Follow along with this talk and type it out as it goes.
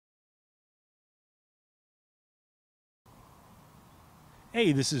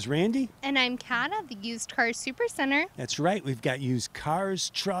Hey, this is Randy. And I'm Kat at the Used Car Super Center. That's right, we've got used cars,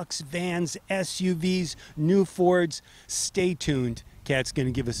 trucks, vans, SUVs, new Fords. Stay tuned. Kat's going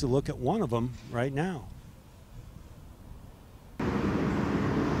to give us a look at one of them right now.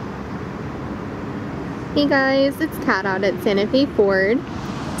 Hey guys, it's Kat out at Santa Fe Ford.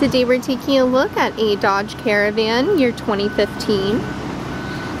 Today we're taking a look at a Dodge Caravan, year 2015.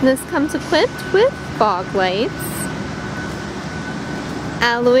 This comes equipped with fog lights,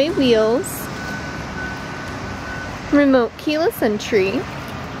 alloy wheels, remote keyless entry,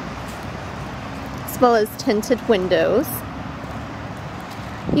 as well as tinted windows.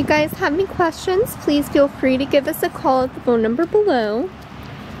 If you guys have any questions, please feel free to give us a call at the phone number below,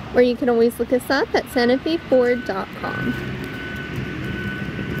 or you can always look us up at santafeford.com.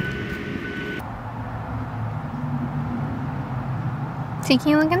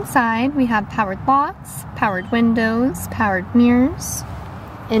 Taking a look inside, we have powered locks, powered windows, powered mirrors,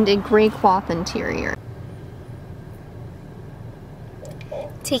 and a gray cloth interior.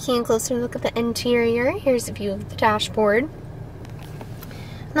 Taking a closer look at the interior, here's a view of the dashboard.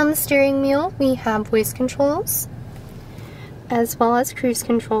 And on the steering wheel, we have voice controls, as well as cruise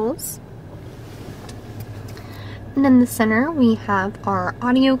controls. And in the center, we have our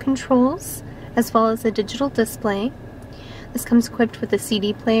audio controls, as well as a digital display. This comes equipped with a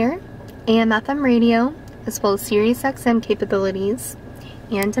CD player, AM/FM radio, as well as Sirius XM capabilities,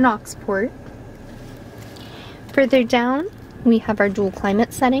 and an aux port. Further down, we have our dual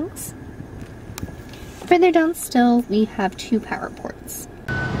climate settings. Further down still, we have two power ports.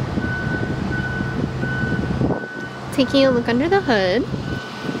 Taking a look under the hood,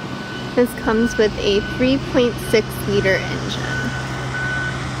 this comes with a 3.6-liter engine.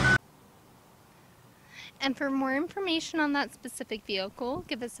 And for more information on that specific vehicle,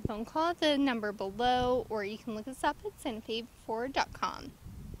 give us a phone call at the number below, or you can look us up at santafeford.com.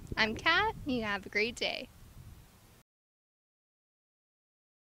 I'm Kat, you have a great day.